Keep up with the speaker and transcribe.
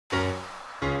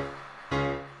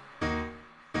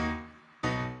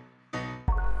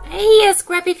Hey,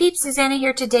 Scrappy Peeps, Suzanna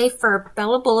here today for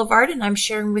Bella Blvd, and I'm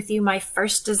sharing with you my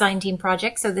first design team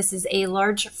project. So this is a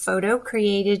large photo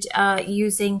created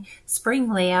using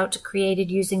spring layout, created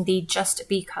using the Just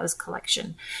Because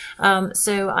collection.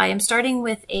 So I am starting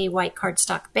with a white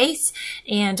cardstock base,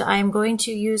 and I'm going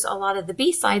to use a lot of the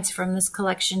B-sides from this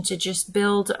collection to just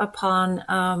build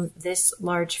upon this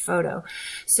large photo.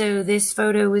 So this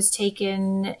photo was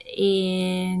taken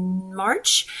in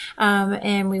March,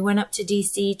 and we went up to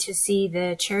DC to see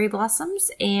the cherry blossoms,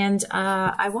 and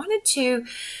I wanted to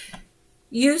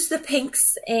use the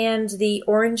pinks and the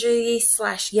orangey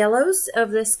 / yellows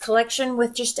of this collection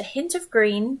with just a hint of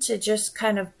green to just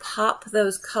kind of pop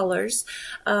those colors.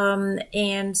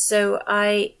 And so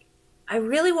I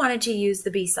really wanted to use the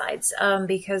B-sides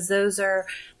because those are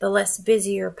the less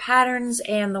busier patterns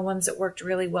and the ones that worked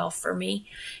really well for me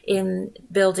in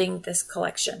building this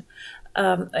collection,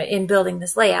 in building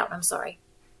this layout, I'm sorry.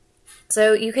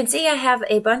 So you can see I have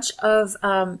a bunch of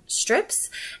strips,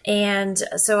 and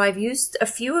so I've used a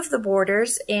few of the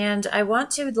borders, and I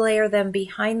want to layer them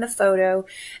behind the photo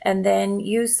and then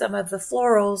use some of the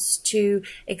florals to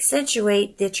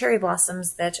accentuate the cherry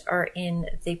blossoms that are in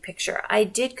the picture. I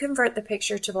did convert the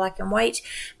picture to black and white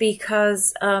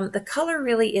because the color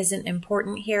really isn't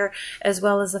important here, as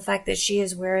well as the fact that she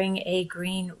is wearing a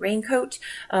green raincoat.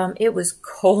 It was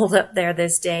cold up there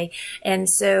this day, and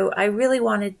so I really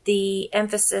wanted the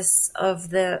emphasis of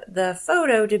the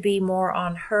photo to be more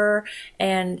on her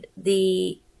and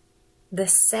the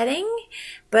setting,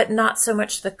 but not so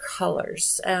much the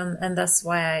colors, and that's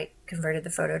why I converted the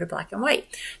photo to black and white.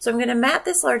 So I'm going to mat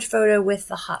this large photo with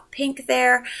the hot pink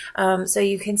there, so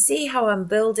you can see how I'm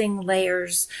building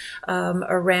layers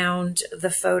around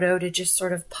the photo to just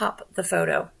sort of pop the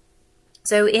photo.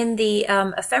 So in the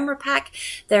ephemera pack,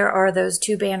 there are those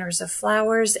two banners of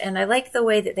flowers, and I like the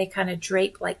way that they kind of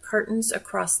drape like curtains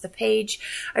across the page.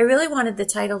 I really wanted the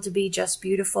title to be just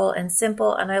beautiful and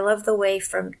simple, and I love the way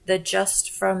from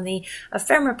the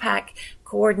ephemera pack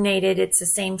coordinated. It's the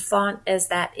same font as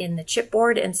that in the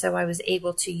chipboard, and so I was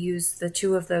able to use the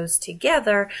two of those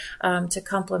together to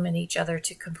complement each other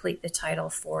to complete the title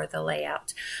for the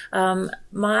layout.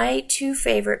 My two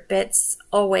favorite bits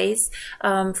always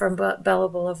from Bella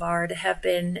Blvd have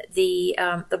been the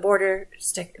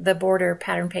border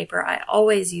pattern paper. I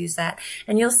always use that,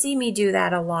 and you'll see me do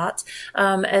that a lot,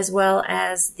 as well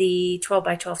as the 12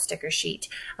 by 12 sticker sheet.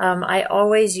 I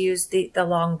always use the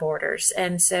long borders,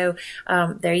 and so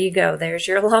there you go. There's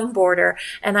your long border.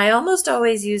 And I almost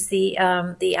always use the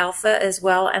alpha as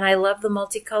well. And I love the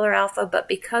multicolor alpha, but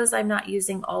because I'm not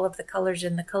using all of the colors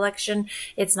in the collection,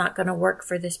 it's not going to work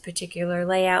for this particular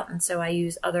layout. And so I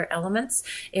use other elements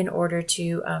in order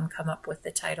to come up with the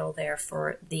title there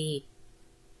for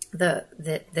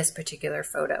this particular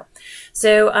photo.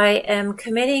 So I am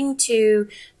committing to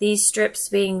these strips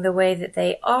being the way that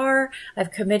they are.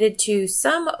 I've committed to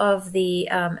some of the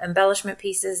embellishment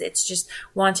pieces. It's just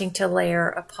wanting to layer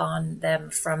upon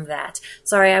them from that.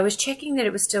 Sorry, I was checking that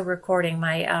it was still recording.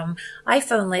 My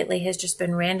iPhone lately has just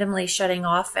been randomly shutting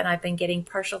off, and I've been getting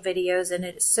partial videos, and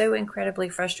it's so incredibly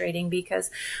frustrating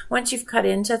because once you've cut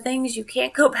into things, you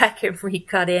can't go back and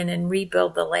recut in and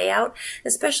rebuild the layout,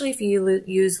 especially if you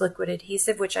use liquid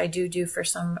adhesive, which I do for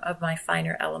some of my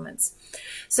finer elements.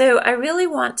 So I really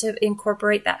want to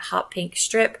incorporate that hot pink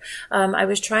strip. I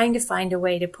was trying to find a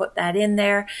way to put that in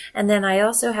there, and then I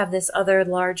also have this other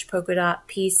large polka dot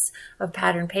piece of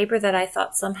pattern paper that I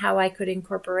thought somehow I could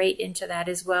incorporate into that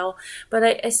as well.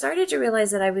 But I started to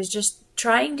realize that I was just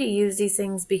trying to use these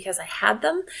things because I had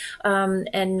them,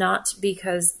 and not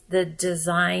because the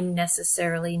design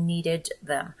necessarily needed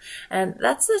them. And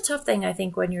that's the tough thing, I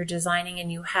think, when you're designing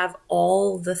and you have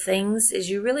all the things, is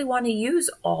you really want to use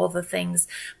all the things,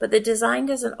 but the design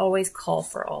doesn't always call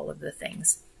for all of the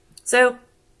things. So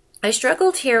I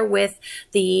struggled here with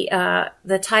the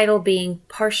title being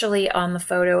partially on the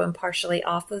photo and partially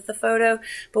off of the photo,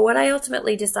 but what I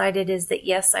ultimately decided is that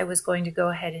yes, I was going to go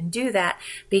ahead and do that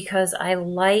because I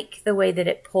like the way that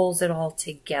it pulls it all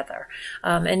together.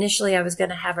 Initially, I was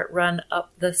going to have it run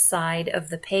up the side of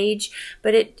the page,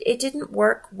 but it didn't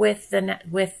work with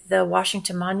the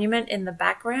Washington Monument in the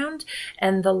background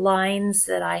and the lines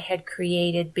that I had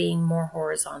created being more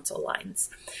horizontal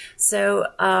lines. So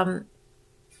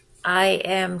I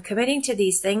am committing to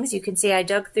these things. You can see I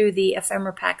dug through the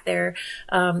ephemera pack there,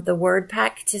 the word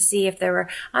pack, to see if there were.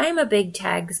 I am a big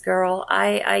tags girl.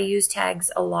 I use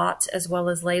tags a lot as well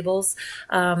as labels,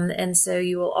 and so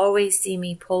you will always see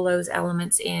me pull those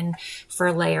elements in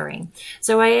for layering.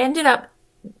 So I ended up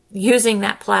using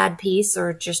that plaid piece,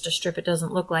 or just a strip. It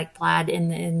doesn't look like plaid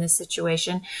in this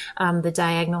situation, the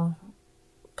diagonal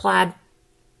plaid.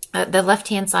 the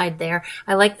left-hand side there.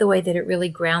 I like the way that it really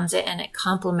grounds it, and it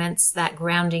complements that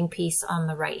grounding piece on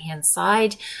the right-hand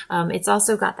side. It's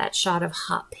also got that shot of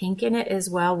hot pink in it as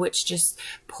well, which just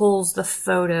pulls the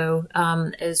photo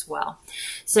as well.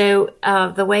 So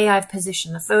the way I've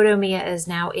positioned the photo, Mia is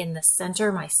now in the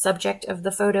center. My subject of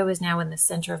the photo is now in the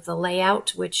center of the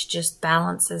layout, which just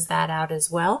balances that out as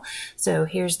well. So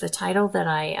here's the title that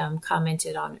I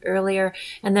commented on earlier.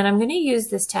 And then I'm going to use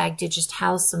this tag to just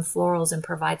house some florals and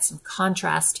provide some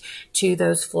contrast to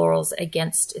those florals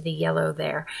against the yellow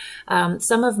there.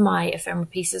 Some of my ephemera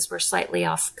pieces were slightly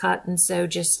off cut, and so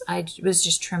I was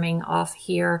just trimming off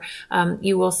here.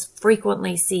 You will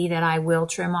frequently see that I will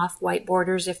trim off white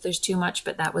borders if there's too much,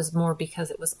 but that was more because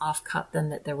it was off cut than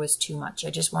that there was too much. I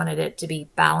just wanted it to be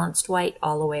balanced white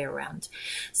all the way around.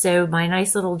 So my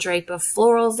nice little drape of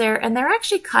florals there, and they're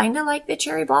actually kind of like the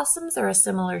cherry blossoms. They're a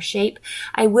similar shape.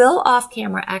 I will off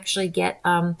camera actually get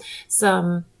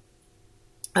some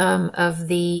of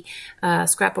the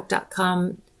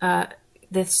scrapbook.com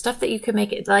the stuff that you can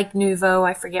make it like Nouveau,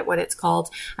 I forget what it's called.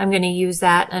 I'm going to use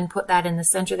that and put that in the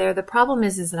center there. The problem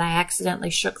is that I accidentally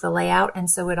shook the layout, and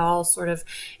so it all sort of,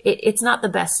 it's not the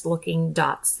best looking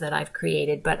dots that I've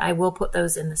created, but I will put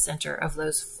those in the center of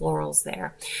those florals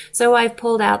there. So I've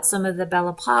pulled out some of the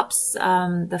Bella Pops,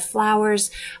 the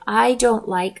flowers. I don't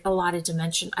like a lot of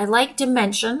dimension. I like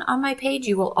dimension on my page.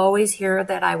 You will always hear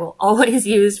that I will always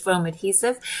use foam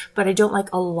adhesive, but I don't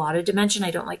like a lot of dimension.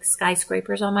 I don't like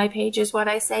skyscrapers on my page is what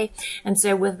I say. And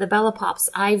so with the Bella Pops,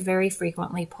 I very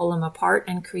frequently pull them apart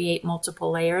and create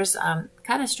multiple layers,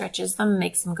 kind of stretches them,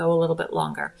 makes them go a little bit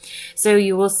longer. So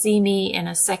you will see me in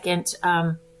a second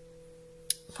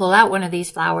pull out one of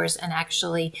these flowers and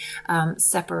actually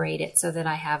separate it so that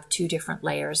I have two different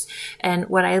layers. And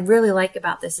what I really like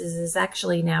about this is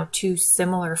actually now two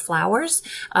similar flowers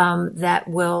that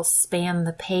will span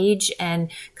the page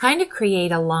and kind of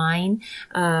create a line.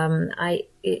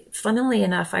 Funnily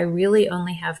enough, I really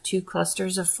only have two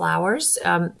clusters of flowers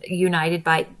united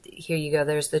by, here you go,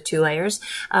 there's the two layers.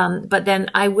 But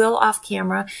then I will off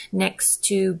camera next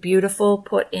to Beautiful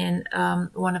put in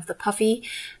one of the puffy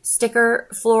sticker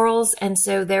florals. And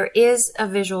so there is a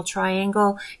visual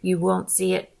triangle. You won't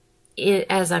see it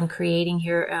as I'm creating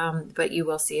here, but you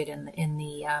will see it in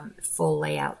the full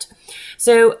layout.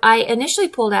 So I initially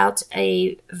pulled out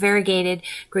a variegated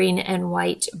green and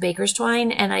white baker's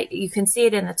twine, and you can see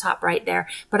it in the top right there,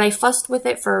 but I fussed with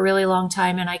it for a really long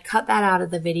time, and I cut that out of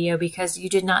the video because you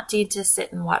did not need to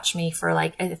sit and watch me for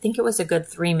like, I think it was a good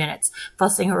 3 minutes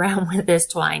fussing around with this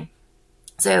twine.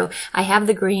 So I have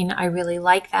the green. I really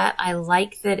like that. I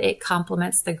like that it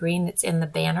complements the green that's in the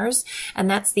banners, and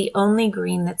that's the only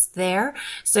green that's there.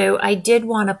 So I did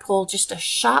want to pull just a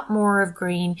shot more of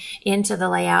green into the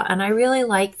layout, and I really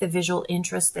like the visual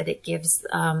interest that it gives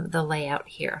the layout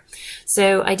here.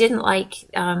 So I didn't like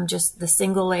just the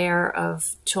single layer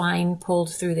of twine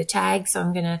pulled through the tag, so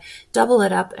I'm going to double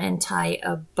it up and tie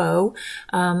a bow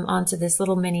onto this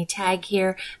little mini tag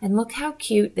here. And look how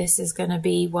cute this is going to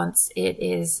be once it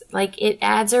is. It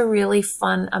adds a really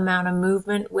fun amount of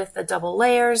movement with the double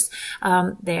layers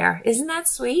there. Isn't that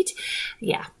sweet?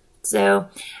 Yeah. So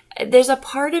there's a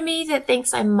part of me that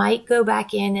thinks I might go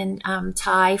back in and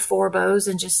tie 4 bows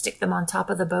and just stick them on top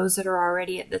of the bows that are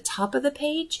already at the top of the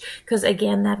page, because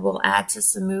again, that will add to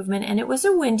some movement. And it was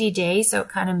a windy day, so it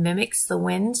kind of mimics the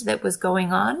wind that was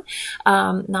going on.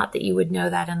 Not that you would know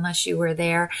that unless you were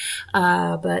there,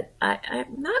 but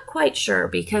I'm not quite sure,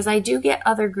 because I do get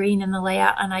other green in the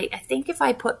layout, and I think if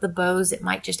I put the bows, it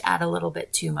might just add a little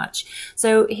bit too much.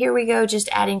 So here we go, just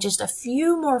adding just a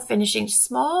few more finishing,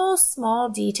 small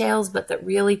details, but that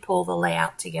really pull the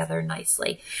layout together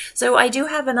nicely. So I do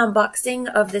have an unboxing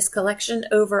of this collection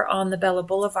over on the Bella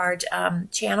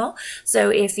Blvd channel. So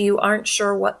if you aren't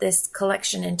sure what this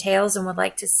collection entails and would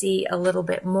like to see a little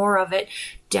bit more of it,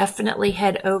 definitely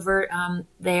head over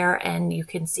there and you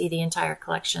can see the entire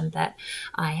collection that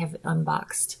I have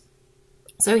unboxed.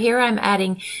 So here I'm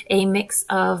adding a mix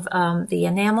of the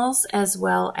enamels as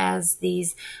well as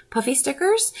these puffy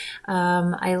stickers.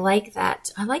 I like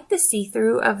that. I like the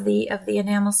see-through of the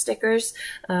enamel stickers,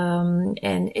 and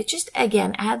it just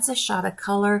again adds a shot of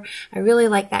color. I really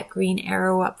like that green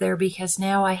arrow up there because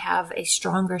now I have a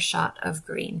stronger shot of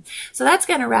green. So that's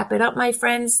going to wrap it up, my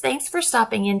friends. Thanks for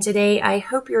stopping in today. I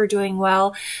hope you're doing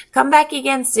well. Come back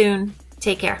again soon.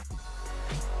 Take care.